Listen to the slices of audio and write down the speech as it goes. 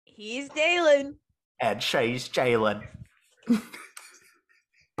He's Dalen. And she's Jalen. Do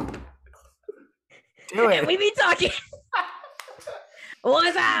And it. we be talking.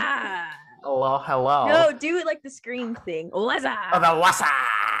 What's up? Hello. No, do it like the scream thing. What's up? Oh, the what's up?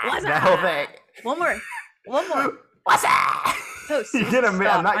 What's That up? whole thing. One more. What's up? Post. I'm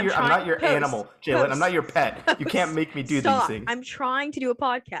not your Post. animal, Jalen. Post. I'm not your pet. Post. You can't make me do Stop. these things. I'm trying to do a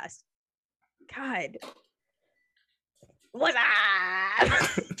podcast. God. What's up?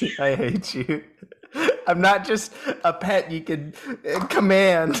 I hate you. I'm not just a pet you can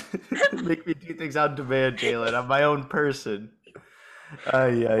command. Make me do things on demand, Jalen. I'm my own person.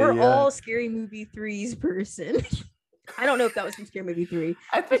 We're all Scary Movie 3's person. I don't know if that was from Scary Movie 3.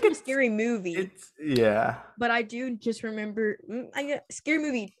 I think it's a Scary Movie. Yeah. But I do just remember Scary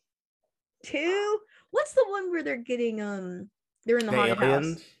Movie 2. What's the one where they're getting they're in the haunted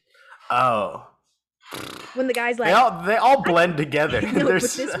aliens? house? Oh. When the guy's like they all blend together. No, but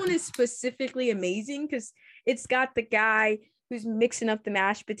this one is specifically amazing because it's got the guy who's mixing up the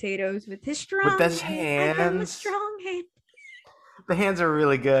mashed potatoes with his strong hands. I have a strong hand. The hands are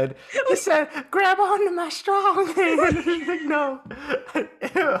really good. He said, "Grab onto my strong hand." No,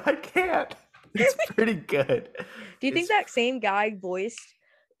 I can't. It's pretty good. Do you think that same guy voiced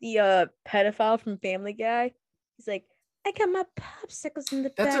the pedophile from Family Guy? He's like, I got my popsicles in the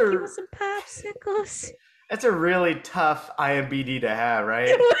back. You want some popsicles? That's a really tough IMBD to have,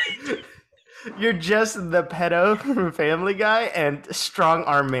 right? You're just the pedo from Family Guy and strong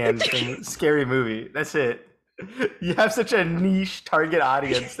arm man from Scary Movie. That's it. You have such a niche target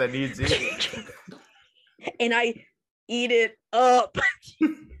audience that needs you. And I eat it up.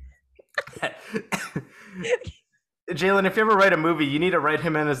 Jalen, if you ever write a movie, you need to write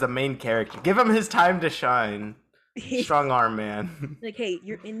him in as the main character. Give him his time to shine. Strong arm man. Like, hey,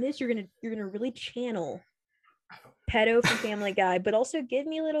 you're in this. You're gonna really channel pedo from Family Guy, but also give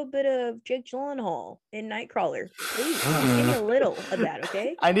me a little bit of Jake Gyllenhaal in Nightcrawler. Please, just give me a little of that,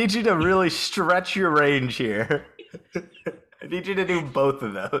 okay? I need you to really stretch your range here. I need you to do both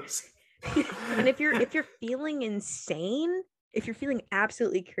of those. And if you're feeling insane, if you're feeling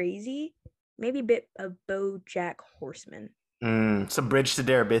absolutely crazy, maybe a bit of BoJack Horseman. Some Bridge to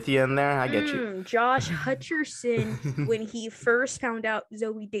Terabithia in there. I get you. Josh Hutcherson, when he first found out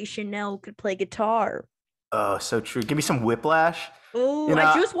Zooey Deschanel could play guitar. Oh, so true. Give me some Whiplash. Oh,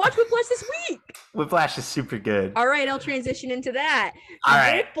 I just watched Whiplash this week. Whiplash is super good. All right, I'll transition into that. All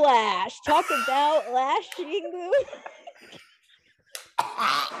right. Whiplash. Talk about lashing.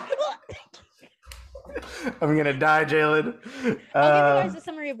 I'm gonna die, Jalen. I'll give you guys a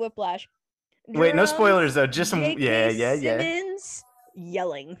summary of Whiplash. Wait, no spoilers though. Just some. Yeah. Simmons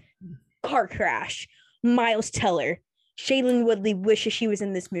yelling. Car crash. Miles Teller. Shailene Woodley wishes she was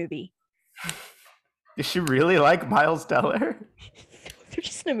in this movie. Does she really like Miles Teller? They're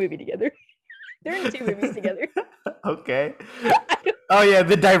just in a movie together. They're in 2 movies together. Okay. Oh yeah,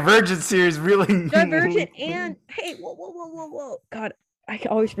 the Divergent series really. Divergent and hey, whoa. God, I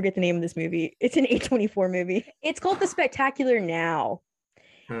always forget the name of this movie. It's an A24 movie. It's called The Spectacular Now.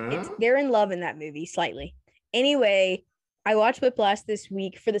 They're in love in that movie slightly. Anyway, I watched Whiplash this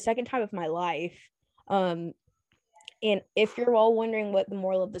week for the second time of my life. And if you're all wondering what the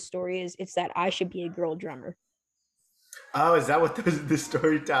moral of the story is, it's that I should be a girl drummer. Oh, is that what the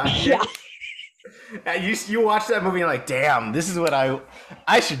story tells? Yeah. You watch that movie and you're like, damn, this is what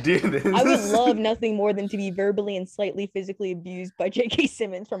I should do this. I would love nothing more than to be verbally and slightly physically abused by J.K.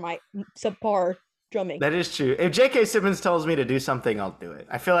 Simmons for my subpar drumming. That is true. If J.K. Simmons tells me to do something, I'll do it.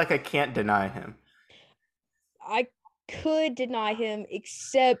 I feel like I can't deny him. I could deny him,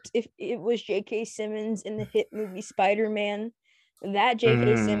 except if it was J.K. Simmons in the hit movie Spider-Man. That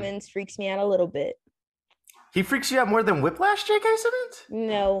J.K. Simmons freaks me out a little bit. He freaks you out more than Whiplash, J.K. Simmons?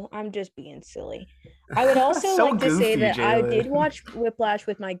 No, I'm just being silly. I would also like to say that Jalen. I did watch Whiplash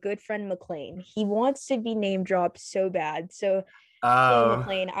with my good friend McLean. He wants to be name dropped so bad. So,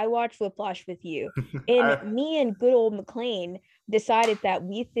 McLean, I watched Whiplash with you. And me and good old McLean decided that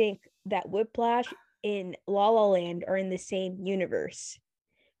we think that Whiplash and La La Land are in the same universe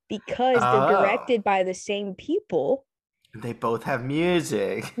because they're directed by the same people. They both have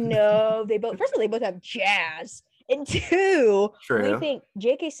music. No, first of all, they both have jazz. And 2, True. We think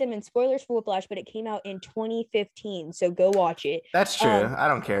J.K. Simmons, spoilers for Whiplash, but it came out in 2015, so go watch it. That's true. I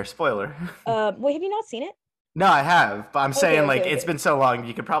don't care. Spoiler. Wait, have you not seen it? No, I have, but I'm saying it's been so long,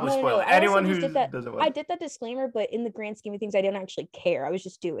 you could probably spoil it. Anyone who doesn't want. I did that disclaimer, but in the grand scheme of things, I didn't actually care. I was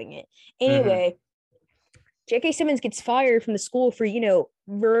just doing it. Anyway, J.K. Simmons gets fired from the school for,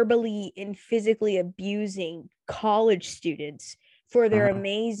 verbally and physically abusing college students for their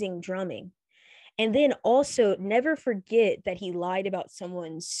amazing drumming. And then also never forget that he lied about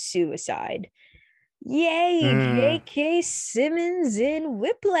someone's suicide. Yay, J.K. Simmons in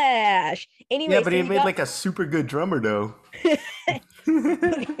Whiplash. Anyway, yeah, but he made like a super good drummer though.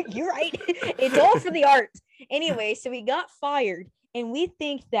 You're right. It's all for the art. Anyway, so he got fired, and we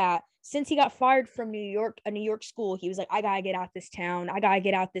think that since he got fired from a New York school, he was like, I gotta get out this town. I gotta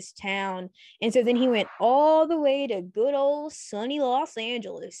get out this town. And so then he went all the way to good old sunny Los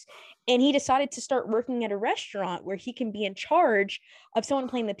Angeles. And he decided to start working at a restaurant where he can be in charge of someone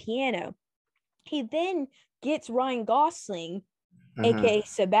playing the piano. He then gets Ryan Gosling, aka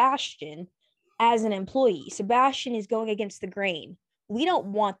Sebastian, as an employee. Sebastian is going against the grain. We don't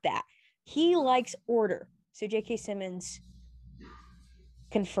want that. He likes order. So J.K. Simmons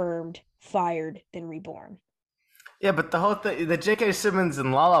confirmed, fired, then reborn. Yeah, but the whole thing, the J.K. Simmons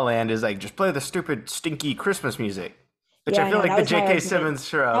in La La Land is like, just play the stupid, stinky Christmas music. Which I feel like the J.K. Simmons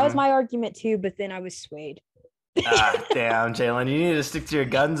from... That was my argument too, but then I was swayed. Damn, Jalen, you need to stick to your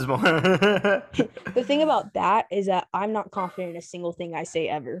guns more. The thing about that is that I'm not confident in a single thing I say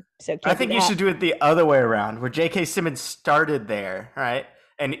ever. So I think you should do it the other way around, where J.K. Simmons started there, right?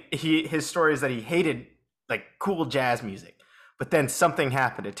 And his story is that he hated like cool jazz music, but then something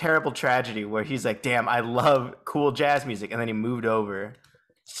happened, a terrible tragedy, where he's like, "Damn, I love cool jazz music," and then he moved over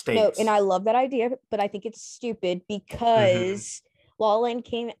states. No, and I love that idea, but I think it's stupid because La La Land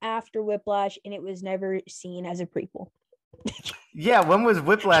came after Whiplash, and it was never seen as a prequel. Yeah, when was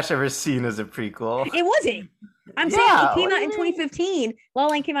Whiplash ever seen as a prequel? It wasn't. I'm saying it came out in 2015. La La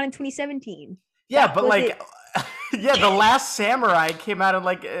Land came out in 2017. Yeah, but like, yeah, The Last Samurai came out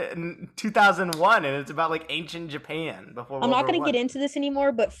in 2001, and it's about like ancient Japan before. I'm not going to get into this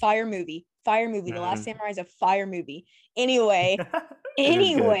anymore, but fire movie. The Last Samurai is a fire movie. Anyway,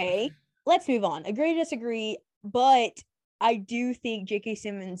 let's move on. Agree to disagree, but I do think J.K.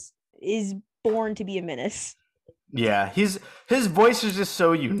 Simmons is born to be a menace. Yeah, his voice is just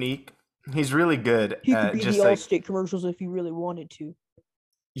so unique. He's really good. He could be the Allstate commercials if he really wanted to.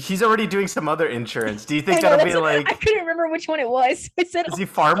 He's already doing some other insurance. Do you think that'll be like... I couldn't remember which one it was. Is he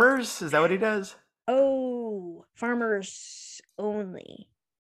Farmers? Is that what he does? Oh, Farmers Only.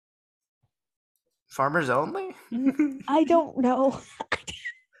 Farmers Only? I don't know.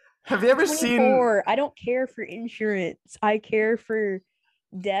 Have you ever seen... I don't care for insurance. I care for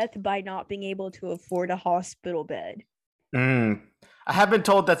death by not being able to afford a hospital bed. I have been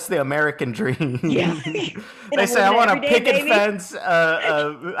told that's the American dream. Yeah. They say I want a picket fence,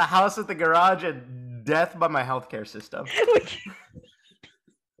 a house with a garage, and death by my healthcare system.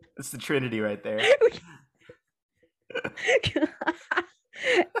 It's the Trinity right there.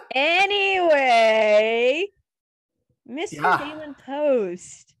 Anyway, Mr. Galen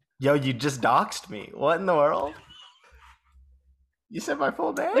Post. Yo, you just doxed me. What in the world? You said my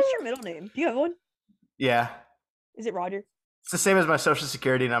full name? What's your middle name? Do you have one? Yeah. Is it Roger? It's the same as my social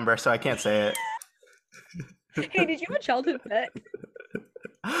security number, so I can't say it. Hey, did you have a childhood pet?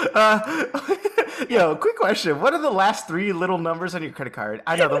 Yo, quick question. What are the last 3 little numbers on your credit card?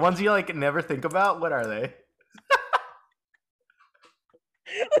 I know, the ones you like never think about. What are they?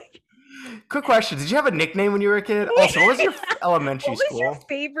 Quick question. Did you have a nickname when you were a kid? Also, what was your elementary school? What was your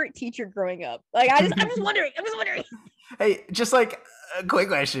favorite teacher growing up? Like, I'm just wondering. Hey, just like a quick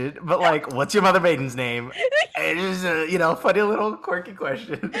question, but like, what's your mother maiden's name? It's just a, funny little quirky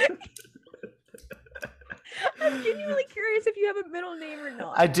question. I'm genuinely curious if you have a middle name or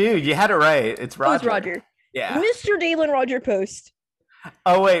not. I do. You had it right. It's Roger. Oh, it's Roger. Yeah. Mr. Dalen Roger Post.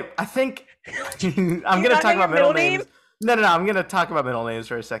 Oh, wait. I think I'm going to talk about middle names. No. I'm going to talk about middle names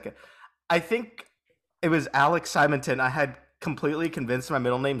for a second. I think it was Alex Simonton. I had completely convinced my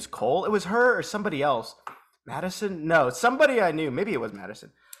middle name's Cole. It was her or somebody else. Madison? No, somebody I knew. Maybe it was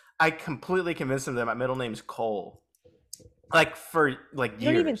Madison. I completely convinced him that my middle name's Cole. Like for like years.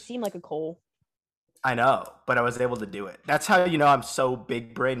 You don't even seem like a Cole. I know, but I was able to do it. That's how you know I'm so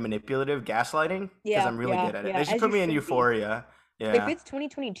big brain manipulative, gaslighting. Because I'm really good at it. They should put me in Euphoria. Yeah. If it's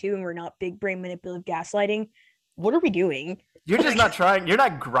 2022 and we're not big brain manipulative gaslighting, what are we doing? You're just not trying. You're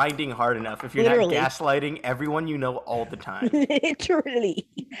not grinding hard enough if you're not gaslighting everyone you know all the time. Literally,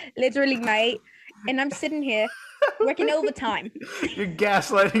 mate. And I'm sitting here working overtime. You're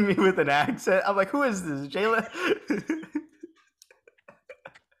gaslighting me with an accent. I'm like, who is this, Jayla?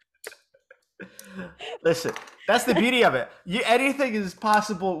 Listen, that's the beauty of it. Anything is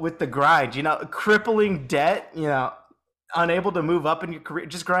possible with the grind. Crippling debt. Unable to move up in your career.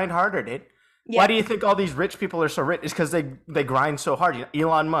 Just grind harder, dude. Yeah. Why do you think all these rich people are so rich? It's because they grind so hard.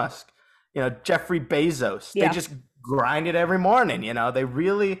 Elon Musk, Jeffrey Bezos. Yeah. They just grind it every morning. They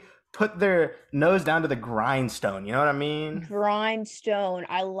really put their nose down to the grindstone. You know what I mean? Grindstone.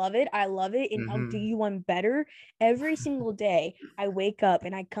 I love it. I love it. And I'll do you one better. Every single day, I wake up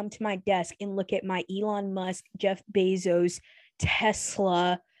and I come to my desk and look at my Elon Musk, Jeff Bezos,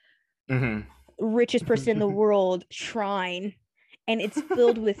 Tesla, richest person in the world shrine. And it's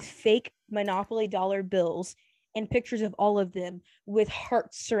filled with fake Monopoly dollar bills and pictures of all of them with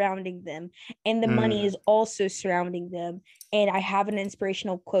hearts surrounding them. And the money is also surrounding them. And I have an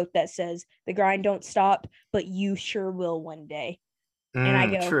inspirational quote that says, "The grind don't stop, but you sure will one day." And I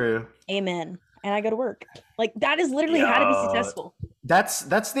go, true. Amen. And I go to work. Like, that is literally how to be successful. That's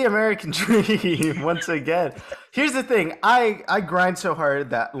the American dream once again. Here's the thing. I grind so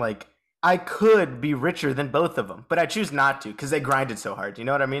hard that, like, I could be richer than both of them, but I choose not to because they grinded so hard. You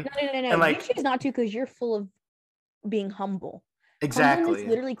know what I mean? No. And, like, you choose not to because you're full of being humble. Exactly. Humbleness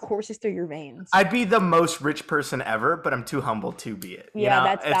literally courses through your veins. I'd be the most rich person ever, but I'm too humble to be it. Yeah, you know?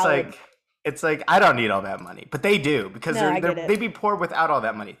 That's valid. It's like I don't need all that money, but they do because they'd be poor without all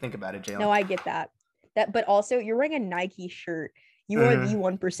that money. Think about it, Jalen. No, I get that. But also, you're wearing a Nike shirt. You are the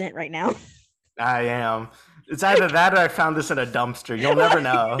 1% right now. I am. It's either that or I found this in a dumpster. You'll never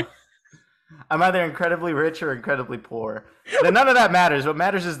know. I'm either incredibly rich or incredibly poor. Then none of that matters. What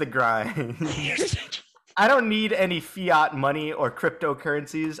matters is the grind. I don't need any fiat money or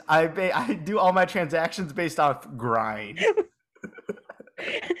cryptocurrencies. I do all my transactions based off grind.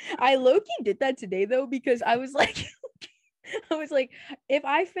 I low-key did that today though, because I was like, if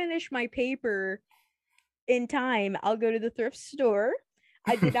I finish my paper in time, I'll go to the thrift store.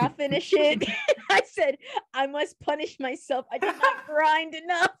 I did not finish it. I said, I must punish myself. I did not grind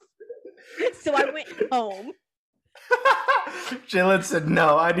enough. So I went home. Jalen said,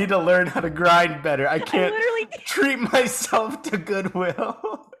 no, I need to learn how to grind better. I can't treat myself to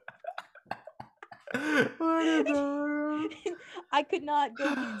Goodwill. I could not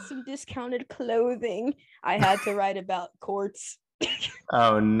go get some discounted clothing. I had to write about courts.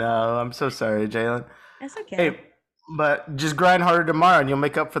 Oh, no. I'm so sorry, Jalen. That's okay. Hey, but just grind harder tomorrow and you'll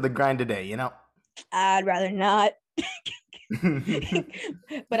make up for the grind today, you know? I'd rather not.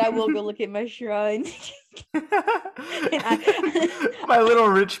 But I will go look at my shrine. My little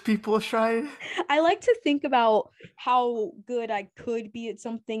rich people shrine. I like to think about how good I could be at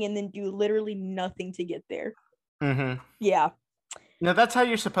something and then do literally nothing to get there. Yeah. No, that's how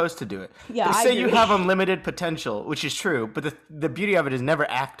you're supposed to do it. Yeah, they say you have unlimited potential, which is true, but the beauty of it is never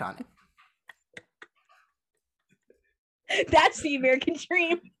act on it. That's the American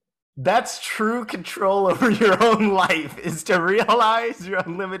dream. That's true control over your own life, is to realize your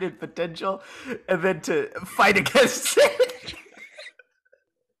unlimited potential and then to fight against it.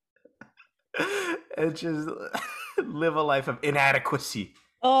 And just live a life of inadequacy.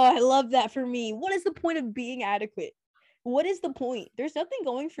 Oh, I love that for me. What is the point of being adequate? What is the point? There's nothing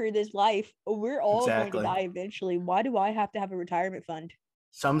going for this life. We're all going to die eventually. Why do I have to have a retirement fund?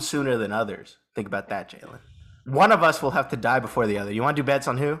 Some sooner than others. Think about that, Jalen. One of us will have to die before the other. You want to do bets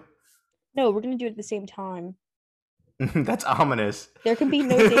on who? No, we're going to do it at the same time. That's ominous. There can be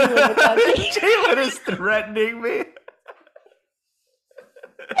no Jalen without Jalen. Jalen is threatening me.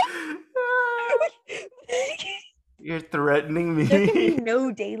 You're threatening me. There can be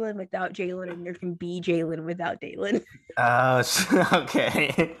no Dalen without Jalen, and there can be Jalen without Dalen.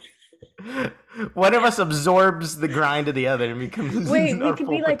 Okay. One of us absorbs the grind of the other and becomes. Wait, we could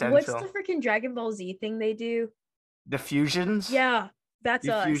be like, potential. What's the freaking Dragon Ball Z thing they do? The fusions? Yeah, that's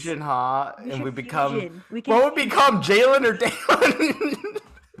us. Fusion, huh? And we become. What would become Jalen or Dalen?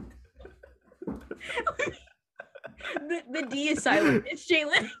 the D is silent. It's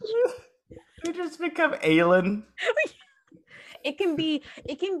Jalen. We just become Aelin. It can be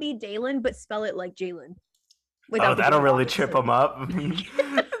Dalen, but spell it like Jalen. Oh, that'll really trip them up.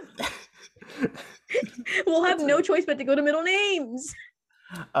 We'll have no choice but to go to middle names.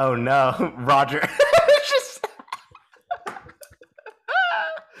 Oh no, Roger.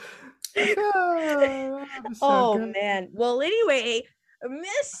 Oh man. Well, anyway,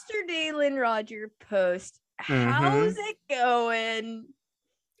 Mr. Dalen Roger Post, how's it going?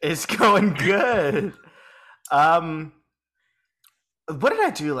 It's going good. What did I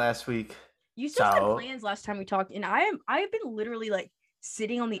do last week? You still had plans last time we talked, and I've been literally like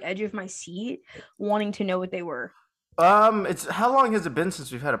sitting on the edge of my seat wanting to know what they were. It's how long has it been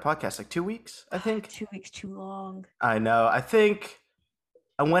since we've had a podcast? Like 2 weeks, I think. 2 weeks too long. I know. I think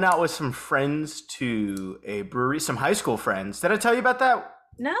I went out with some friends to a brewery, some high school friends. Did I tell you about that?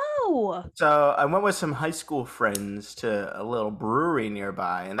 No. So I went with some high school friends to a little brewery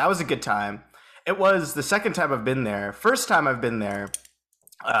nearby, and that was a good time. It was the second time I've been there. First time I've been there,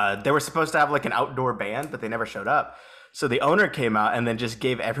 they were supposed to have like an outdoor band, but they never showed up. So the owner came out and then just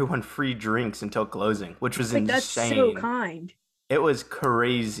gave everyone free drinks until closing, which was insane. That's so kind. It was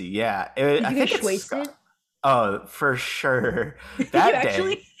crazy. Yeah. Did you get wasted? Oh, for sure. That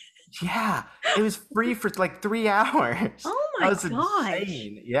day. Yeah. It was free for like 3 hours. Oh my gosh.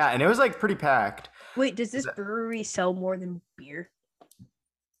 Insane. Yeah. And it was like pretty packed. Wait, does this brewery sell more than beer?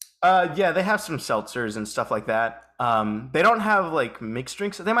 Yeah, they have some seltzers and stuff like that. They don't have like mixed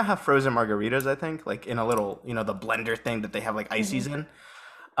drinks. They might have frozen margaritas, I think, like in a little, the blender thing that they have like ices in.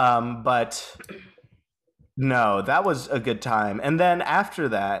 But no, that was a good time. And then after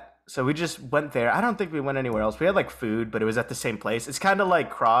that, so we just went there. I don't think we went anywhere else. We had like food, but it was at the same place. It's kind of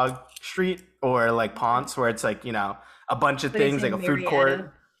like Krog Street or like Ponce, where it's like, a bunch of things, like a food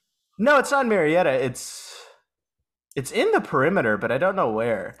court. No, it's not Marietta. It's in the perimeter, but I don't know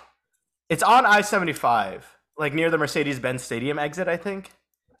where. It's on I-75, like near the Mercedes-Benz Stadium exit, I think.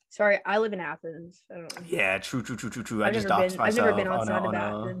 Sorry, I live in Athens. I don't know. Yeah, true. I just doxed myself. I've never been outside of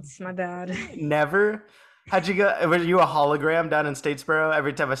Athens. My bad. Never? How'd you go? Were you a hologram down in Statesboro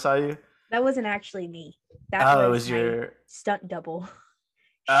every time I saw you? That wasn't actually me. That was your stunt double.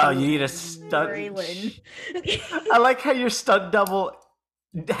 Oh, you need a stunt. I like how your stunt double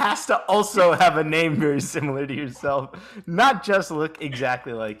has to also have a name very similar to yourself, not just look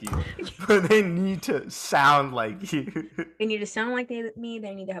exactly like you, but they need to sound like you. They need to sound like me.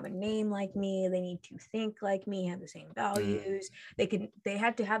 They need to have a name like me. They need to think like me, have the same values. They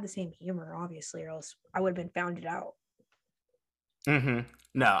had to have the same humor, obviously, or else I would have been found out.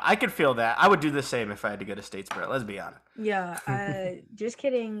 No, I could feel that. I would do the same if I had to go to Statesboro. Let's be honest. Yeah, just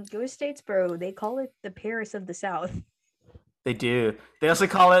kidding. Go to Statesboro. They call it the Paris of the South. They do. They also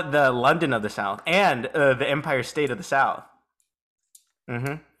call it the London of the South and the Empire State of the South.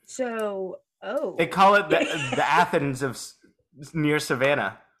 So, they call it the Athens of near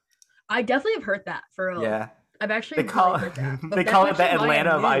Savannah. I definitely have heard that for real. Yeah, I've actually heard that. They call it the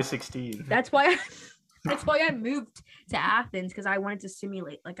Atlanta of I-16. That's why I moved to Athens, because I wanted to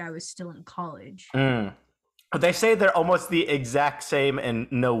simulate like I was still in college. They say they're almost the exact same in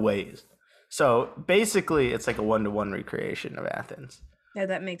no ways. So basically, it's like a 1-to-1 recreation of Athens. Yeah,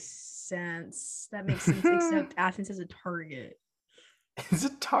 that makes sense. Except Athens is a Target. It's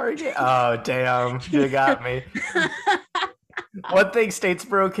a Target? Oh, damn. You got me. One thing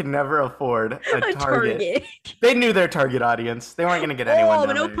Statesboro can never afford, a Target. They knew their target audience. They weren't going to get anyone. Oh,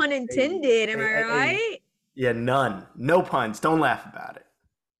 but no pun intended. Am I right? Yeah, none. No puns. Don't laugh about it.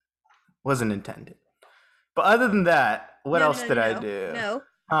 Wasn't intended. But other than that, what else did I do? No.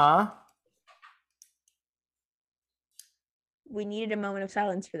 Huh? We needed a moment of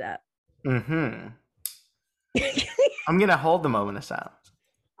silence for that. I'm gonna hold the moment of silence.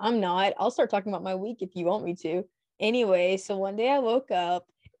 I'm not. I'll start talking about my week if you want me to. Anyway, so one day I woke up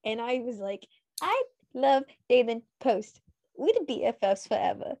and I was like, I love David Post. We'd be BFFs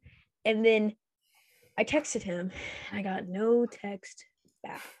forever. And then I texted him and I got no text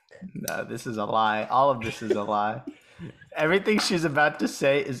back. No, this is a lie. All of this is a lie. Everything she's about to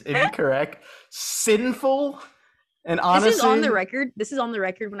say is incorrect, sinful. And honestly, this is on the record. This is on the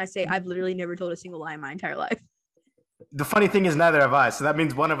record when I say I've literally never told a single lie in my entire life. The funny thing is neither have I, so that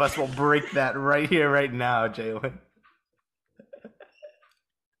means one of us will break that right here, right now, Jalen.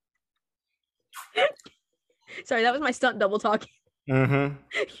 Sorry, that was my stunt double talking. All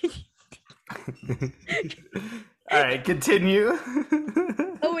right, continue.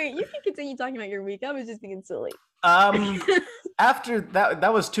 Oh wait, you can continue talking about your week. I was just being silly. After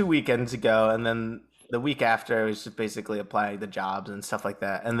that was 2 weekends ago, and then the week after, I was just basically applying to jobs and stuff like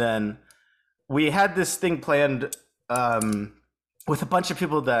that. And then we had this thing planned with a bunch of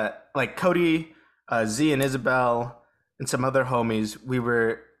people that, like Cody, Z and Isabel, and some other homies.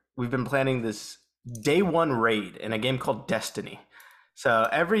 We've been planning this day one raid in a game called Destiny. So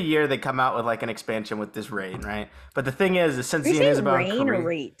every year they come out with like an expansion with this raid, right? But the thing is since Z and Isabel... Rain or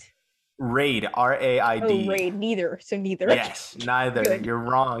rate? Raid, R-A-I-D. Oh, raid, neither. So neither. Yes, neither. Good. You're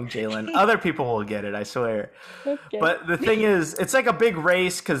wrong, Jalen. Other people will get it, I swear. Okay. But the thing is, it's like a big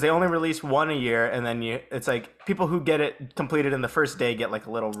race because they only release one a year, and then it's like people who get it completed in the first day get like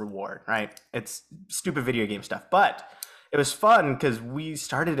a little reward, right? It's stupid video game stuff. But it was fun because we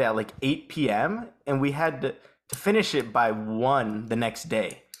started at like 8 p.m. and we had to finish it by 1 the next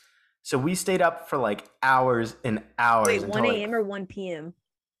day. So we stayed up for like hours and hours. Wait, 1 a.m. or 1 p.m.?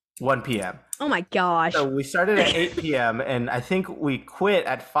 1 p.m. Oh my gosh. So we started at 8 p.m. and I think we quit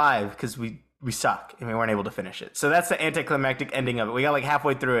at 5 because we suck and we weren't able to finish it. So that's the anticlimactic ending of it. We got like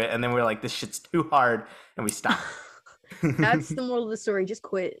halfway through it and then we were like, this shit's too hard, and we stopped. That's the moral of the story. Just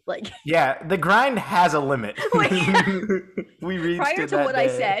quit. Like, yeah, the grind has a limit. We reached prior it to that what day. I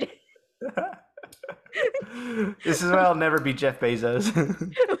said. This is why I'll never beat Jeff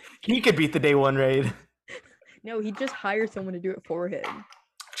Bezos. He could beat the day one raid. No, he just hired someone to do it for him.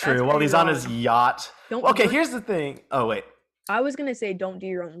 True. While he's on his yacht. Okay, here's the thing. Oh, wait. I was going to say don't do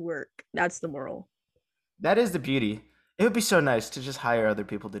your own work. That's the moral. That is the beauty. It would be so nice to just hire other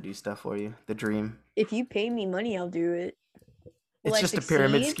people to do stuff for you. The dream. If you pay me money, I'll do it. It's just a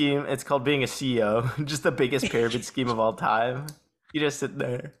pyramid scheme. It's called being a CEO. Just the biggest pyramid scheme of all time. You just sit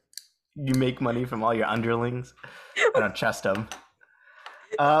there. You make money from all your underlings. I don't trust them.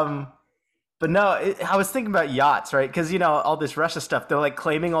 But no, I was thinking about yachts, right? Because, you know, all this Russia stuff, they're like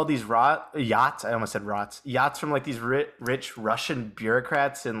claiming all these yachts. I almost said rots. Yachts from like these rich Russian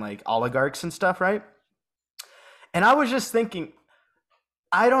bureaucrats and like oligarchs and stuff, right? And I was just thinking,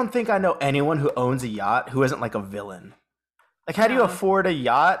 I don't think I know anyone who owns a yacht who isn't like a villain. Like, how do you afford a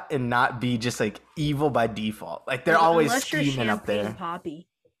yacht and not be just like evil by default? Like, they're always scheming up there. Poppy.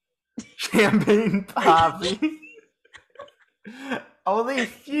 Champagne Poppy. Only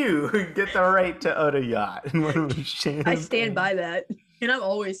few get the right to own a yacht. I stand by that, and I've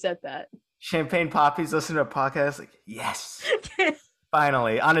always said that. Champagne Poppy's listening to a podcast, like, yes,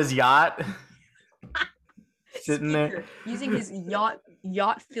 finally on his yacht, sitting there using his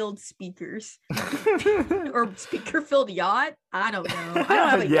yacht-filled speakers or speaker-filled yacht. I don't know. I don't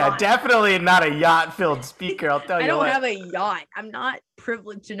have a yacht. Definitely not a yacht-filled speaker. I'll tell you. I don't have a yacht. I'm not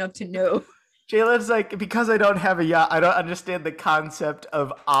privileged enough to know. Jalen's like, because I don't have a yacht, I don't understand the concept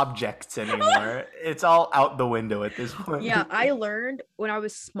of objects anymore. It's all out the window at this point. Yeah, I learned when I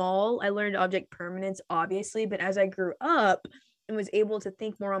was small, I learned object permanence, obviously, but as I grew up and was able to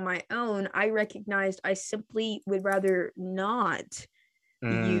think more on my own, I recognized I simply would rather not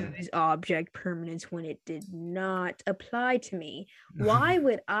use object permanence when it did not apply to me. Why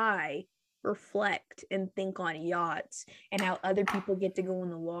would I reflect and think on yachts and how other people get to go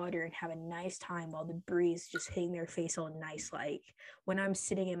in the water and have a nice time while the breeze just hitting their face all nice, like when I'm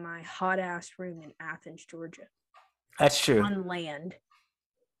sitting in my hot ass room in Athens, Georgia? That's true. On land.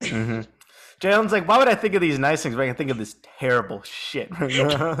 Jalen's like, why would I think of these nice things when I can think of this terrible shit right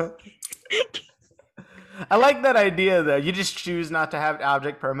now? I like that idea though. You just choose not to have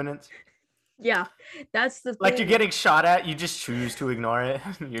object permanence. Yeah, that's the thing. Like, you're getting shot at, you just choose to ignore it.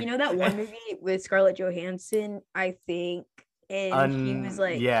 You know that one movie with Scarlett Johansson, I think, and he was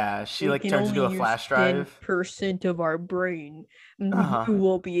like, yeah, she like turns into a flash drive. 10% of our brain, we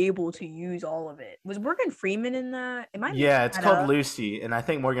will be able to use all of it. Was Morgan Freeman in that? Yeah, it's called Lucy, and I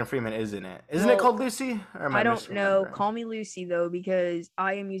think Morgan Freeman is in it. Isn't it called Lucy? Or I don't know. Call me Lucy though, because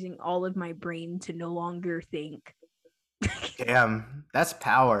I am using all of my brain to no longer think. Damn, that's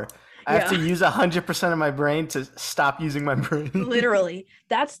power. I have to use 100% of my brain to stop using my brain. Literally.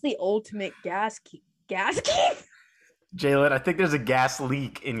 That's the ultimate gas key. Gas key? Jalen, I think there's a gas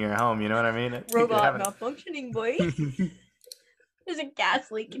leak in your home. You know what I mean? Robot malfunctioning, boy. There's a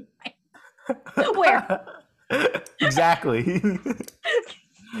gas leak in my... Where? Exactly.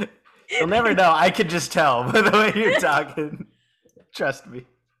 You'll never know. I could just tell by the way you're talking. Trust me.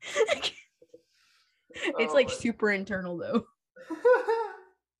 It's like super internal, though.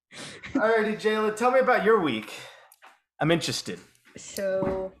 Alrighty, Jayla, tell me about your week. I'm interested.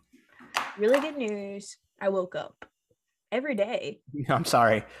 So, really good news. I woke up every day. I'm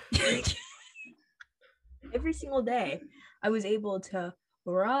sorry. Every single day, I was able to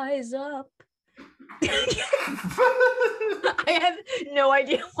rise up. I have no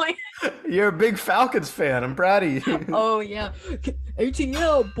idea why. You're a big Falcons fan. I'm proud of you. Oh yeah,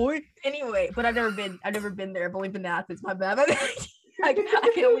 ATL boy. Anyway, but I've never been there. I've only been to Athens. My bad. I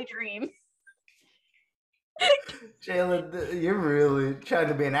can only dream. Jayla, you're really trying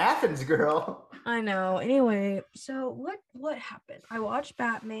to be an Athens girl. I know. Anyway, so what happened? I watched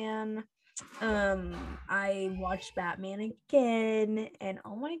Batman. I watched Batman again, and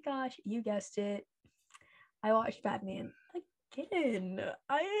oh my gosh, you guessed it. I watched Batman again.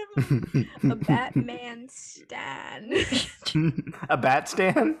 I am a Batman stan. A bat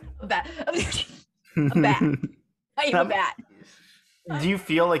stan? A bat. A bat. I am a bat. Do you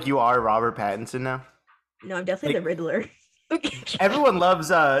feel like you are Robert Pattinson now? No, I'm definitely the Riddler. Everyone loves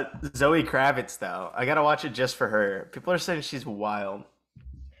Zoe Kravitz, though. I gotta watch it just for her. People are saying she's wild.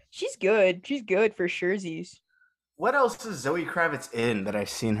 She's good. She's good for surezies. What else is Zoe Kravitz in that I've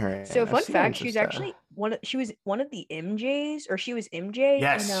seen her in? So fun fact, she was actually she was one of the MJs, or she was MJ.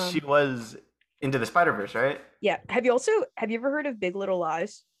 Yes, she was Into the Spider-Verse, right? Yeah. Have you ever heard of Big Little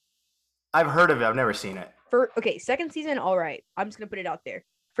Lies? I've heard of it. I've never seen it. Okay, second season, all right. I'm just gonna put it out there.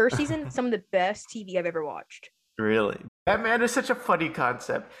 First season, some of the best TV I've ever watched. Really? Batman is such a funny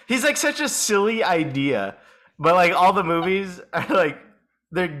concept. He's like such a silly idea, but like all the movies are like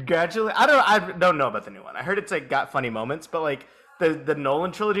they're gradually. I don't know about the new one. I heard it's like got funny moments, but like the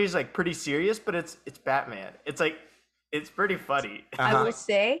Nolan trilogy is like pretty serious. But it's Batman. It's like it's pretty funny. I will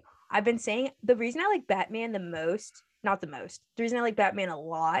say, I've been saying the reason I like Batman the reason I like Batman a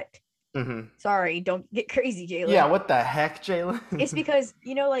lot. Mm-hmm. Sorry, don't get crazy, Jalen. Yeah, what the heck, Jalen? It's because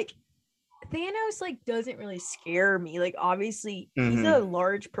like Thanos like doesn't really scare me. Like obviously he's a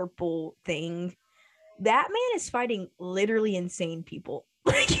large purple thing. That man is fighting literally insane people.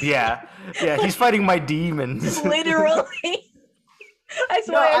 yeah, he's fighting my demons. Literally. That's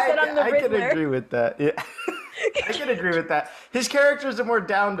why I said I'm the Riddler. I can agree with that. Yeah. I can agree with that. His characters are more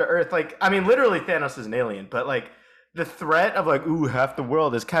down to earth. Like, I mean, literally Thanos is an alien, but like the threat of like, ooh, half the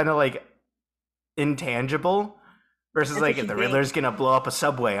world is kind of like intangible. Versus that's like if the Riddler's gonna blow up a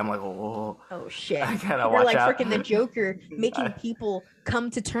subway, I'm like, oh shit! I gotta watch out. Like freaking the Joker making people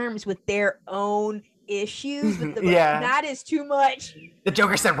come to terms with their own issues. With the that is too much. The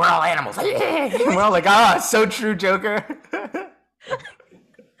Joker said, "We're all animals." We're all like, "Ah, so true, Joker."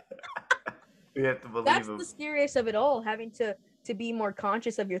 We have to believe that's him. The scariest of it all, having to be more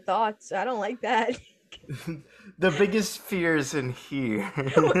conscious of your thoughts. I don't like that. The biggest fears in here.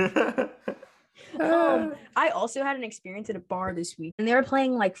 I also had an experience at a bar this week, and they were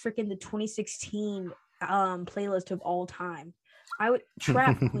playing like freaking the 2016 playlist of all time.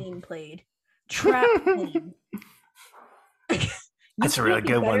 Trap Queen played. Trap Queen. That's a really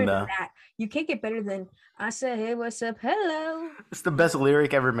good one, though. You can't get better than I said, "Hey, what's up? Hello." It's the best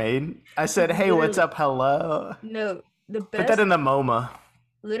lyric ever made. I said, "Hey, what's up? Hello." No, the best. Put that in the MoMA.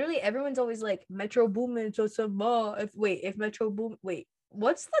 Literally, everyone's always like, "Metro Boomin, so some more." If Metro Boom,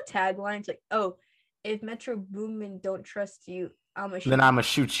 what's the tagline? It's like, oh, if Metro Boomin don't trust you, I'ma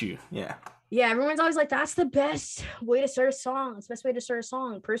shoot you. Yeah. Yeah, everyone's always like, that's the best way to start a song. It's the best way to start a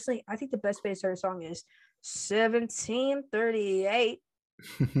song. Personally, I think the best way to start a song is 1738.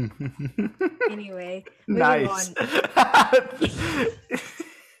 Anyway, nice.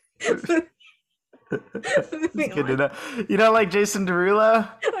 Good to know. You don't like Jason Derulo?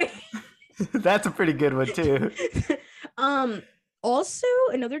 That's a pretty good one too. Also,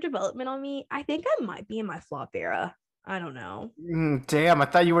 another development on me, I think I might be in my flop era. I don't know. Damn, I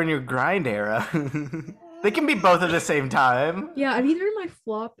thought you were in your grind era. They can be both at the same time. Yeah, I'm either in my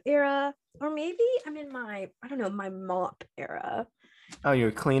flop era or maybe I'm in my, I don't know, my mop era. Oh,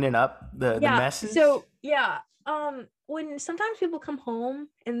 you're cleaning up the messes? So, yeah. When sometimes people come home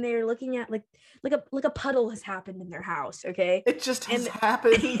and they're looking at like a puddle has happened in their house, okay? It just has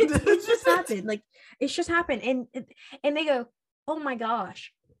happened. It just happened. Like, it's just happened. And they go, oh my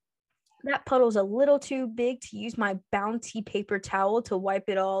gosh, that puddle's a little too big to use my Bounty paper towel to wipe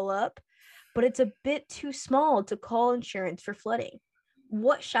it all up, but it's a bit too small to call insurance for flooding.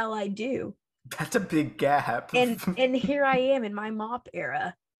 What shall I do? That's a big gap. And here I am in my mop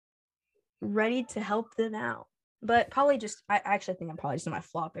era, ready to help them out. But probably I actually think I'm probably just in my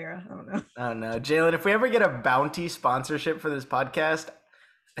flop era. I don't know. I don't know. Jalen, if we ever get a Bounty sponsorship for this podcast,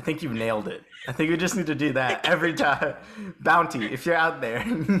 I think you've nailed it. I think we just need to do that every time. Bounty, if you're out there.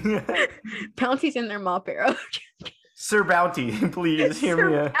 Bounty's in their mop era. Sir Bounty, please hear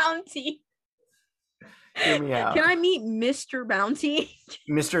me out. Bounty. Hear me out. Can I meet Mr. Bounty?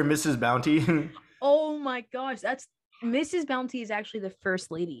 Mr. and Mrs. Bounty? Oh my gosh, Mrs. Bounty is actually the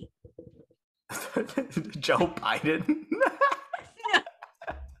first lady. Joe Biden?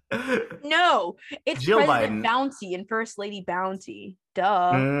 No, it's Jill President Biden. Bounty and First Lady Bounty.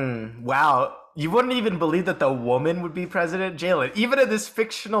 Duh. Wow. You wouldn't even believe that the woman would be president? Jalen, even in this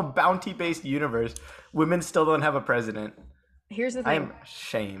fictional bounty-based universe, women still don't have a president. Here's the thing. I am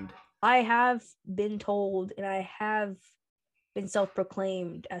ashamed. I have been told, and I have been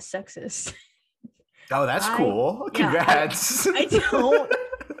self-proclaimed as sexist. Oh, that's cool. Congrats. I don't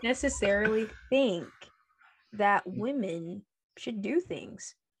necessarily think that women should do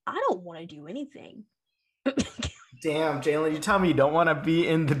things. I don't want to do anything. Damn, Jalen, you tell me you don't want to be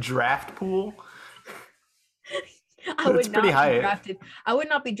in the draft pool? I would not be drafted. I would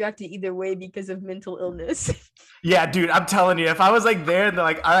not be drafted either way because of mental illness. Yeah, dude, I'm telling you, if I was like there and they're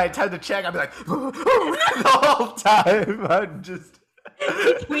like, all right, time to check, I'd be like, the whole time. I'm just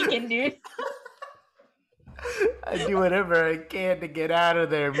tweaking, dude. I do whatever I can to get out of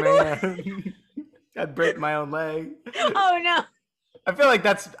there, man. I'd break my own leg. Oh no. I feel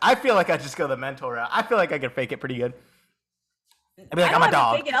like I just go the mental route. I feel like I can fake it pretty good. I'd be like, I'm a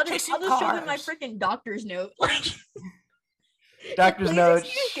dog. I'll just show them my freaking doctor's note. Doctor's note.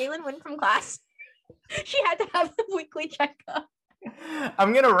 Jalen went from class. She had to have a weekly checkup.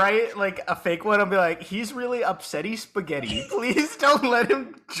 I'm gonna write like a fake one. I'll be like, he's really upsetty spaghetti. Please don't let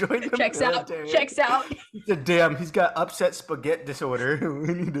him join the Checks military. out. Checks out. He said, damn, he's got upset spaghetti disorder.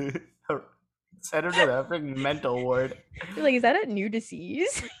 We need to send him to the freaking mental ward. You're like, is that a new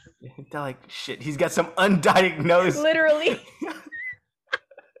disease? They're like, shit, he's got some undiagnosed. Literally.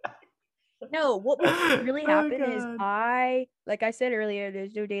 No, what would really happen is like I said earlier,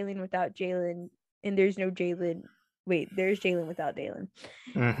 there's no Dalen without Jalen, and there's no Jalen. Wait, there's Jalen without Dalen.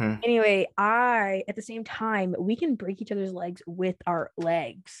 Mm-hmm. Anyway, at the same time, we can break each other's legs with our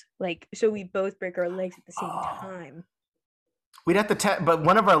legs. Like, so we both break our legs at the same time. We'd have to but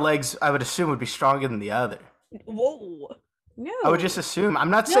one of our legs, I would assume, would be stronger than the other. Whoa. No. I would just assume.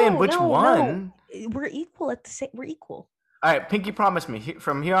 I'm not saying which one. No. We're equal at the same. We're equal. All right, Pinky, promise me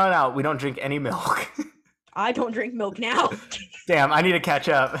from here on out we don't drink any milk. I don't drink milk now. Damn, I need to catch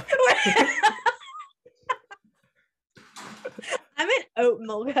up. I'm an oat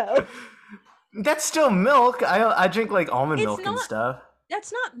milk hoe. That's still milk. I drink like almond milk and stuff.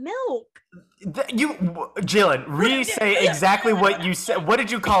 That's not milk. Jalen, re-say exactly what you said. What did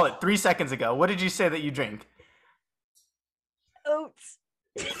you call it 3 seconds ago? What did you say that you drink? Oats.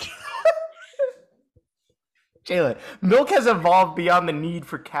 Jalen, milk has evolved beyond the need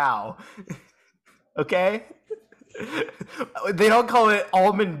for cow. Okay? They don't call it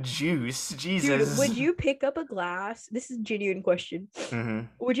almond juice. Jesus. Dude, would you pick up a glass? This is a genuine question. Mm-hmm.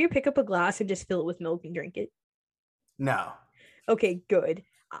 Would you pick up a glass and just fill it with milk and drink it? No. Okay, good.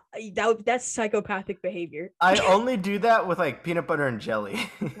 That's psychopathic behavior. I only do that with like peanut butter and jelly.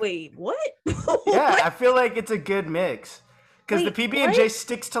 Wait, what? Yeah, I feel like it's a good mix. Because the PB&J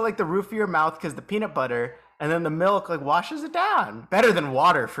sticks to like the roof of your mouth because the peanut butter, and then the milk like washes it down. Better than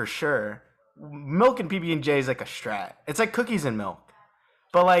water for sure. Milk and PB&J is like a strat. It's like cookies and milk.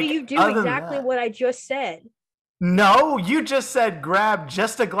 But like, so you do exactly what I just said. No, you just said grab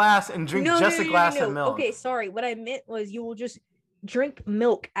just a glass and drink a glass of milk. Okay, sorry. What I meant was you will just drink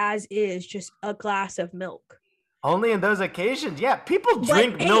milk as is, just a glass of milk. Only in those occasions. Yeah, people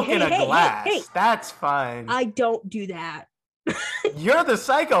drink milk in a glass. Hey. That's fine. I don't do that. You're the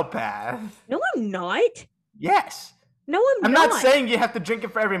psychopath. No, I'm not. Yes. No, I'm not saying you have to drink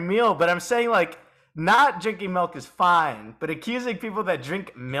it for every meal, but I'm saying like not drinking milk is fine, but accusing people that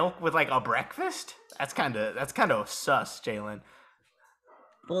drink milk with like a breakfast, that's kind of sus, Jalen.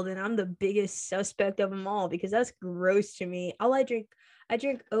 Well, then I'm the biggest suspect of them all because that's gross to me. I drink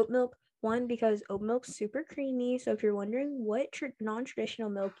oat milk. One, because oat milk's super creamy. So if you're wondering what non-traditional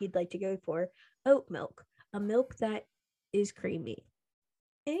milk you'd like to go for, oat milk, a milk that is creamy.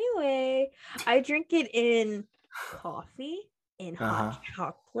 Anyway, I drink it in coffee, in hot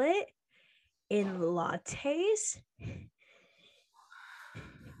chocolate, in lattes.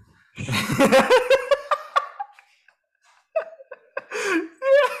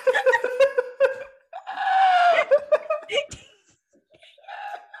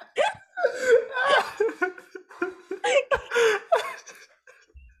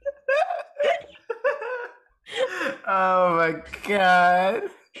 Oh my god.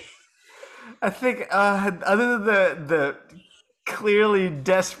 I think other than the clearly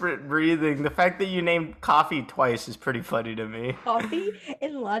desperate breathing, the fact that you named coffee twice is pretty funny to me. Coffee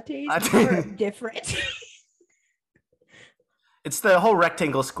and lattes are different. It's the whole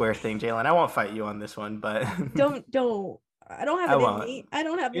rectangle square thing, Jalen. I won't fight you on this one, but don't. I don't have it in me. I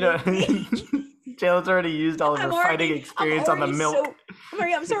don't have it in me. Jalen's already used all of her fighting experience on the milk.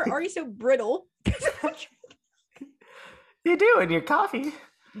 I'm sorry, already so brittle. You do in your coffee.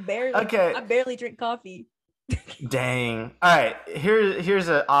 Barely. Okay. I barely drink coffee. Dang. All right. Here's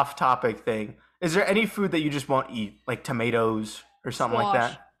an off-topic thing. Is there any food that you just won't eat, like tomatoes or something like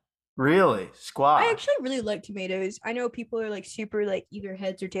that? Really? Squash. I actually really like tomatoes. I know people are like super like either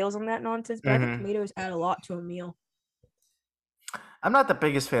heads or tails on that nonsense, but I think tomatoes add a lot to a meal. I'm not the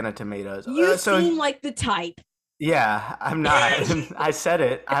biggest fan of tomatoes. You seem like the type. Yeah, I'm not. I said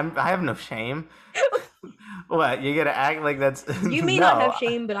it. I have no shame. What? You gotta act like that's. You may not have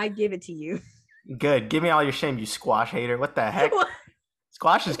shame, but I give it to you. Good. Give me all your shame, you squash hater. What the heck?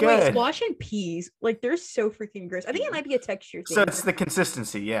 Squash is good. Wait, squash and peas, like they're so freaking gross. I think it might be a texture thing. So it's the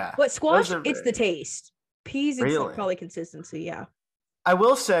consistency, yeah. But squash, it's the taste. Peas, it's probably consistency, yeah. I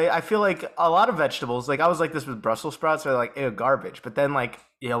will say, I feel like a lot of vegetables, like I was like this with Brussels sprouts, they're like, ew, garbage. But then like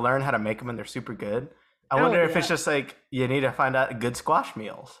you learn how to make them and they're super good. I wonder if it's just like you need to find out good squash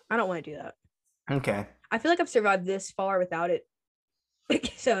meals. I don't want to do that. Okay. I feel like I've survived this far without it.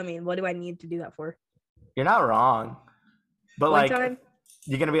 So, I mean, what do I need to do that for? You're not wrong. But One like, time,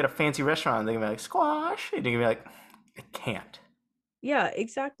 you're going to be at a fancy restaurant and they're going to be like, squash. And you're going to be like, I can't. Yeah,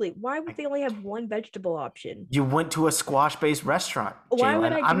 exactly. Why would they only have one vegetable option? You went to a squash-based restaurant, Why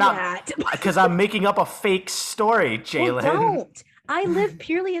would Jalen. I I'm do not, that? because I'm making up a fake story, Well, Jalen. don't. I live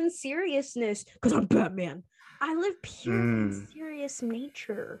purely in seriousness because I'm Batman. I live purely in Mm. serious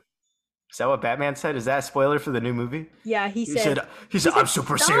nature. Is that what Batman said? Is that a spoiler for the new movie? Yeah, He said, I'm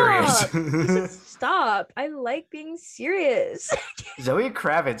super serious. stop. He said, stop. I like being serious. Zoe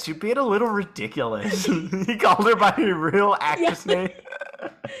Kravitz, you're being a little ridiculous. He called her by her real actress name.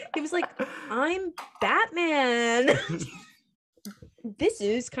 He was like, I'm Batman. This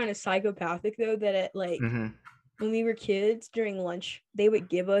is kind of psychopathic though, that it like when we were kids during lunch, they would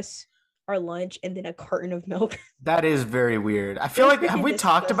give us our lunch and then a carton of milk. That is very weird. I feel like, have we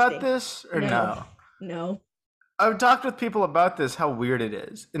talked about this or no? No. I've talked with people about this, how weird it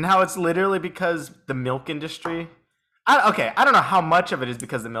is, and how it's literally because the milk industry. I don't know how much of it is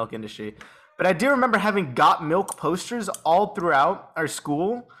because of the milk industry, but I do remember having got milk posters all throughout our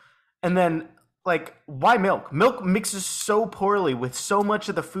school, and then like, why milk? Milk mixes so poorly with so much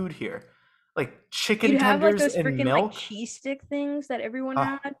of the food here, like chicken tenders like those and freaking milk, like cheese stick things that everyone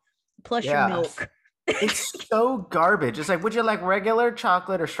had, plus your milk. It's so garbage. It's like, would you like regular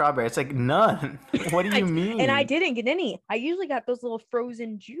chocolate or strawberry? It's like, none. What do you mean? And I didn't get any. I usually got those little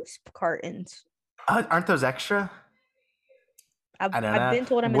frozen juice cartons. Aren't those extra? I've been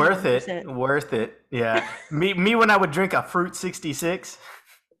told I'm worth it. Worth it. Yeah. me when I would drink a Fruit 66.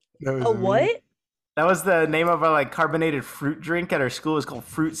 A what? That was the name of our like carbonated fruit drink at our school. It was called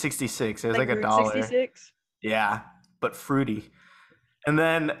Fruit 66. It was like $1. 66? Yeah, but fruity. And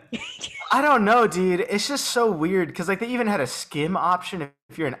then I don't know, dude. It's just so weird because like they even had a skim option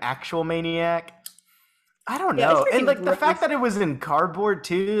if you're an actual maniac. I don't know. And like the fact that it was in cardboard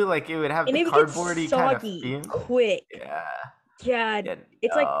too, like it would have the cardboardy kind of feel. Quick. Yeah. Yeah.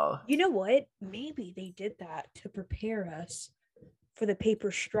 It's like, you know what? Maybe they did that to prepare us for the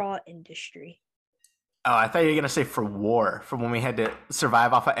paper straw industry. Oh, I thought you were gonna say for war, for when we had to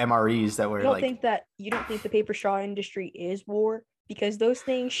survive off of MREs that were you don't think the paper straw industry is war? Because those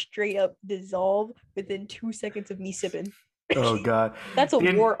things straight up dissolve within 2 seconds of me sipping. Oh God, that's a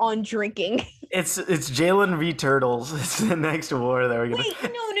war on drinking. It's Jalen v. Turtles. It's the next war that we're gonna.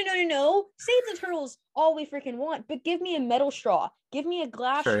 Wait, no. Save the turtles all we freaking want, but give me a metal straw. Give me a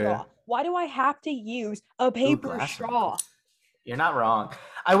glass straw. Why do I have to use a paper straw? You're not wrong.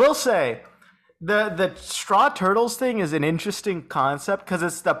 I will say, the straw turtles thing is an interesting concept because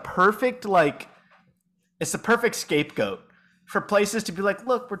it's the perfect scapegoat for places to be like,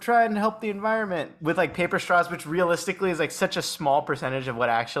 look, we're trying to help the environment with like paper straws, which realistically is like such a small percentage of what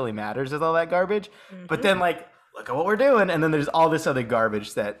actually matters with all that garbage. Mm-hmm. But then like, look at what we're doing. And then there's all this other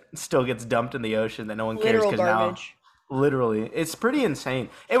garbage that still gets dumped in the ocean that no one cares because now, literally, it's pretty insane.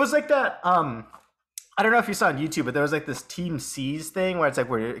 It was like that. I don't know if you saw on YouTube, but there was like this Team C's thing where it's like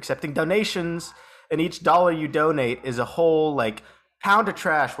we're accepting donations, and each dollar you donate is a whole like pound of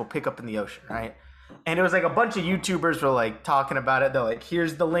trash we'll pick up in the ocean, right? And it was like a bunch of YouTubers were like talking about it. They're like,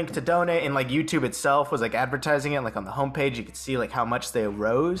 here's the link to donate. And like YouTube itself was like advertising it. Like on the homepage, you could see like how much they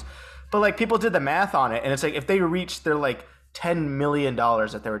rose. But like people did the math on it. And it's like if they reached their like $10 million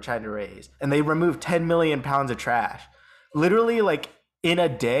that they were trying to raise and they removed 10 million pounds of trash, literally like in a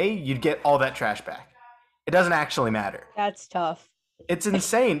day, you'd get all that trash back. It doesn't actually matter. That's tough. It's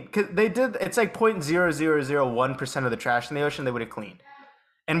insane. Cause it's like 0.0001% of the trash in the ocean they would have cleaned.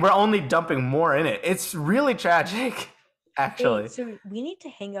 And we're only dumping more in it. It's really tragic, actually. So we need to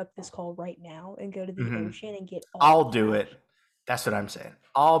hang up this call right now and go to the ocean and get all I'll do it. That's what I'm saying.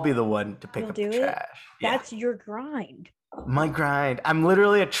 I'll be the one to pick up the trash. That's your grind. My grind. I'm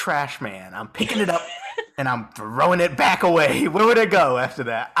literally a trash man. I'm picking it up and I'm throwing it back away. Where would it go after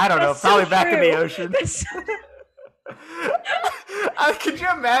that? I don't know. Probably back in the ocean. Could you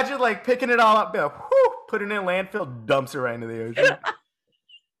imagine like picking it all up, putting it in a landfill, dumps it right into the ocean?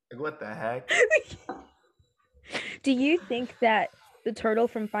 Like, what the heck? Do you think that the turtle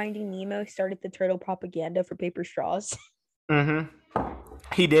from Finding Nemo started the turtle propaganda for paper straws? Mm-hmm.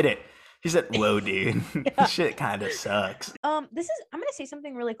 He did it. He said, whoa, dude. This shit kind of sucks. I'm going to say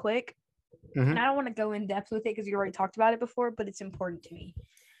something really quick. And I don't want to go in depth with it because you already talked about it before, but it's important to me.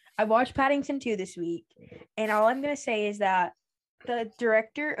 I watched Paddington 2 this week. And all I'm going to say is that the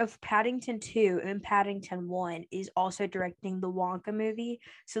director of Paddington 2 and Paddington 1 is also directing the Wonka movie.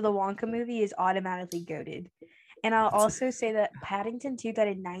 So the Wonka movie is automatically goated. And I'll also say that Paddington 2 got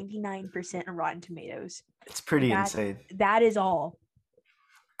a 99% on Rotten Tomatoes. It's pretty insane. That is all.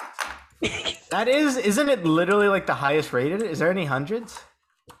 Isn't it literally like the highest rated? Is there any hundreds?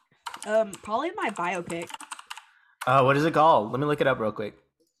 Probably my biopic. What is it called? Let me look it up real quick.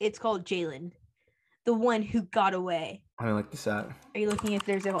 It's called Jalen. The one who got away. Let me look this up. Are you looking if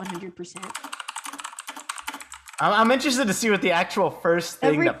there's a 100%? I'm interested to see what the actual first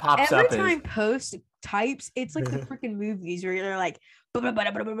thing that pops up is. Every time Post types, it's like the freaking movies where they're like,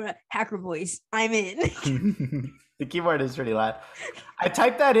 hacker voice, I'm in. The keyboard is pretty loud. I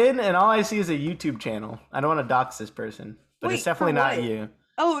typed that in, and all I see is a YouTube channel. I don't want to dox this person, but it's definitely not you.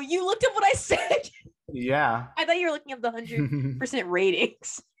 Oh, you looked up what I said? Yeah. I thought you were looking up the 100%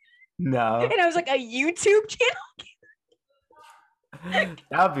 ratings. No. And I was like, a YouTube channel?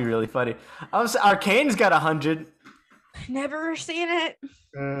 That would be really funny. Arcane's got 100. Never seen it.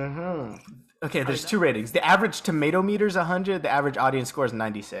 Mm-hmm. Okay, there's two ratings. The average tomato meter is 100. The average audience score is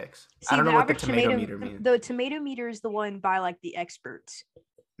 96. I don't know what the tomato meter means. The tomato meter is the one by like the experts.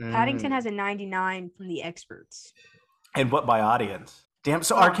 Paddington has a 99 from the experts. And what by audience? Damn,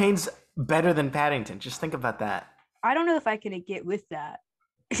 so Arcane's better than Paddington. Just think about that. I don't know if I can get with that.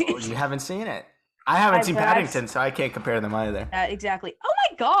 Well, you haven't seen it. I haven't seen Paddington, so I can't compare them either. Exactly. Oh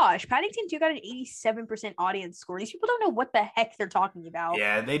my gosh. Paddington 2 got an 87% audience score. These people don't know what the heck they're talking about.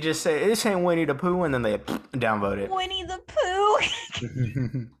 Yeah, they just say, this ain't Winnie the Pooh, and then they downvote it. Winnie the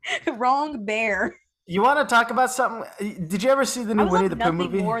Pooh. Wrong bear. You want to talk about something? Did you ever see the new Winnie the Pooh movie?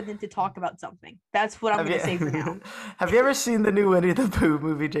 Nothing more than to talk about something. That's what I'm going to say for now. Have you ever seen the new Winnie the Pooh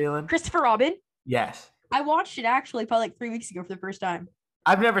movie, Jalen? Christopher Robin? Yes. I watched it actually probably like 3 weeks ago for the first time.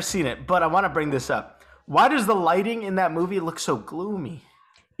 I've never seen it, but I want to bring this up. Why does the lighting in that movie look so gloomy?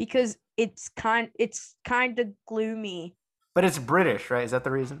 Because it's kind of gloomy. But it's British, right? Is that the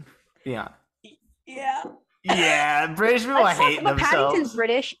reason? Yeah. Yeah. Yeah, British people hate themselves.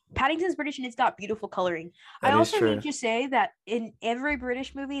 Paddington's British, and it's got beautiful coloring. I also need to say that in every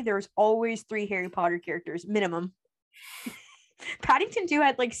British movie, there's always 3 Harry Potter characters, minimum. Paddington 2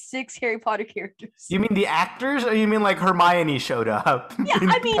 had like 6 Harry Potter characters. You mean the actors, or you mean like Hermione showed up? Yeah,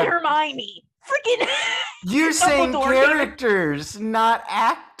 I mean Hermione. Freaking. You're saying characters, not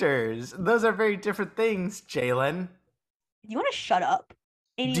actors. Those are very different things, Jalen. You want to shut up?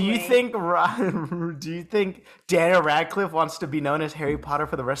 Anyway. Do you think Daniel Radcliffe wants to be known as Harry Potter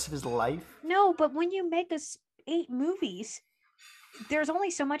for the rest of his life? No, but when you make us 8 movies, there's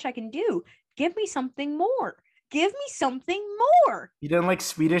only so much I can do. Give me something more. Give me something more. You didn't like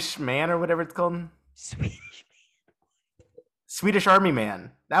Swedish Man or whatever it's called? Swedish Army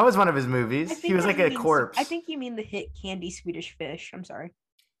Man. That was one of his movies. He was like a corpse. I think you mean the hit Candy Swedish Fish. I'm sorry.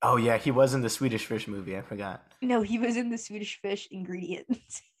 Oh, yeah. He was in the Swedish Fish movie. I forgot. No, he was in the Swedish Fish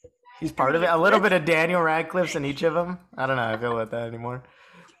ingredients. He's part of it. A little bit of Daniel Radcliffe's in each of them. I don't know how I feel about that anymore.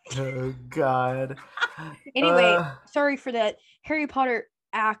 Oh, God. Anyway, sorry for that. Harry Potter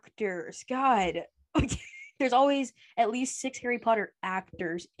actors. God. There's always at least 6 Harry Potter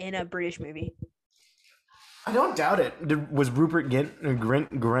actors in a British movie. I don't doubt it. Was Rupert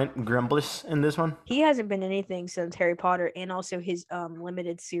Grint in this one? He hasn't been anything since Harry Potter and also his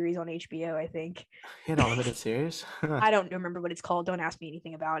limited series on HBO, I think. He had a limited series? I don't remember what it's called. Don't ask me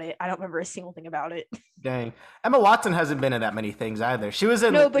anything about it. I don't remember a single thing about it. Dang. Emma Watson hasn't been in that many things either. She was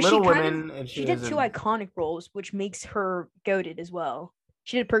in Little Women. And she did 2 iconic roles, which makes her goated as well.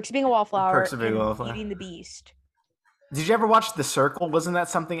 She did Perks of Being a Wallflower and Eating the Beast. Did you ever watch The Circle? Wasn't that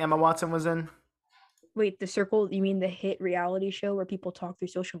something Emma Watson was in? Wait, The Circle, you mean the hit reality show where people talk through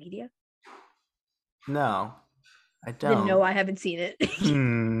social media? No, I don't. Then no, I haven't seen it.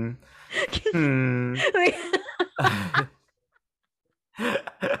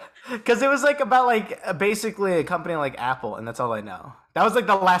 Because it was like about like basically a company like Apple, and that's all I know. That was like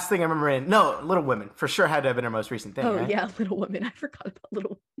the last thing I remember in. No, Little Women for sure had to have been her most recent thing. Oh right? Yeah, Little Women. I forgot about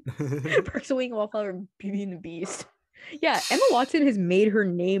Little Perks of Being a Wallflower and Beauty and the Beast. Yeah, Emma Watson has made her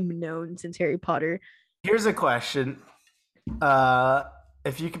name known since Harry Potter. Here's a question: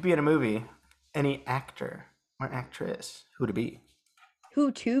 if you could be in a movie, any actor or actress, who to be?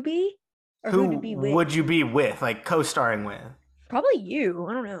 Who to be? Or who to be with? Would you be with, like co-starring with? Probably you.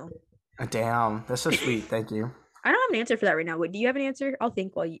 I don't know. Damn, that's so sweet. Thank you. I don't have an answer for that right now. Do you have an answer? I'll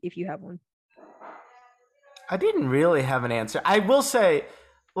think if you have one. I didn't really have an answer. I will say,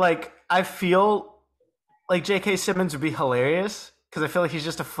 like, I feel like J.K. Simmons would be hilarious because I feel like he's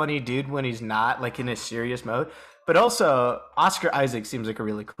just a funny dude when he's not like in a serious mode. But also, Oscar Isaac seems like a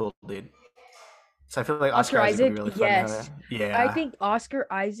really cool dude. So I feel like Oscar Isaac would be really funny. Yes. Yeah. I think Oscar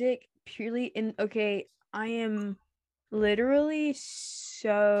Isaac purely I am literally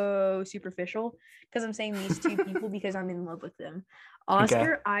so superficial because I'm saying these 2 people because I'm in love with them.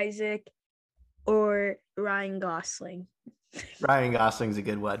 Oscar Isaac or Ryan Gosling. Ryan Gosling's a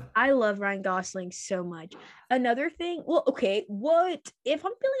good one. I love Ryan Gosling so much. Another thing, what if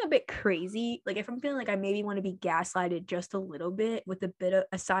I'm feeling a bit crazy, like if I'm feeling like I maybe want to be gaslighted just a little bit with a bit of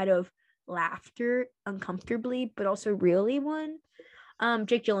a side of laughter uncomfortably, but also really one.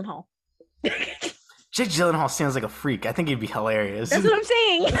 Jake Gyllenhaal. Jake Gyllenhaal sounds like a freak. I think he'd be hilarious. That's what I'm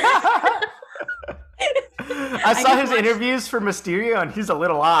saying. I saw his interviews for Mysterio, and he's a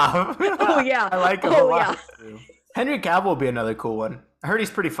little off. Oh yeah, I like him a lot. Yeah. Henry Cavill will be another cool one. I heard he's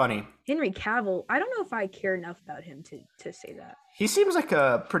pretty funny. Henry Cavill. I don't know if I care enough about him to say that. He seems like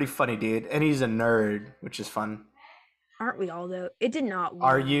a pretty funny dude, and he's a nerd, which is fun. Aren't we all though? It did not.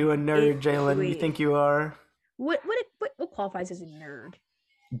 Are you a nerd, Jalen? You think you are? What qualifies as a nerd?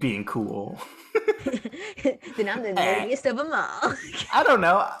 Being cool. Then I'm the nerdiest of them all. I don't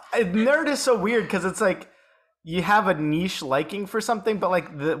know. Nerd is so weird because it's like you have a niche liking for something, but like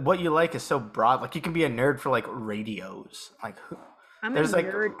what you like is so broad. Like you can be a nerd for like radios. Like I'm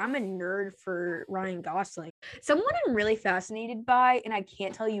a nerd for Ryan Gosling. Someone I'm really fascinated by, and I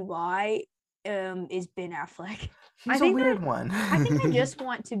can't tell you why, is Ben Affleck. He's a weird one. I think I just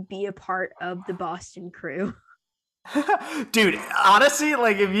want to be a part of the Boston crew. Dude, honestly,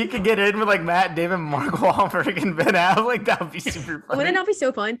 like if you could get in with like Matt Damon, Mark Wahlberg, and Ben Affleck, that would be super fun. Wouldn't that be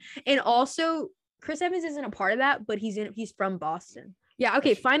so fun? And also, Chris Evans isn't a part of that, but he's from Boston. Yeah.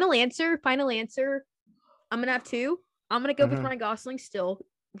 Okay. Final answer. I'm gonna have two. I'm gonna go with Ryan Gosling still,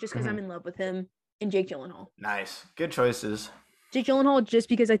 just because I'm in love with him, and Jake Gyllenhaal. Nice, good choices. Jake Gyllenhaal, just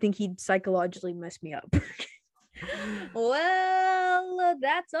because I think he'd psychologically mess me up. Well,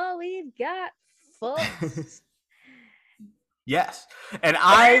 that's all we've got, folks. Yes, and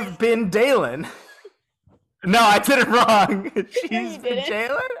I've been Dalen. No, I did it wrong. She's been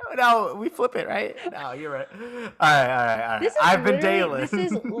Jalen? No, we flip it, right? No, you're right. All right. I've been Dalen. This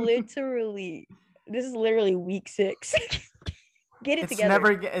is literally week 6. Get it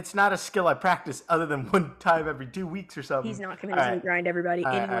together. It's not a skill I practice other than one time every 2 weeks or something. He's not committed to the grind, everybody.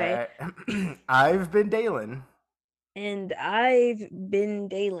 Anyway. I've been Dalen. And I've been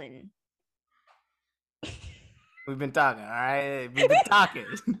Dalen. We've been talking, all right? We've been talking.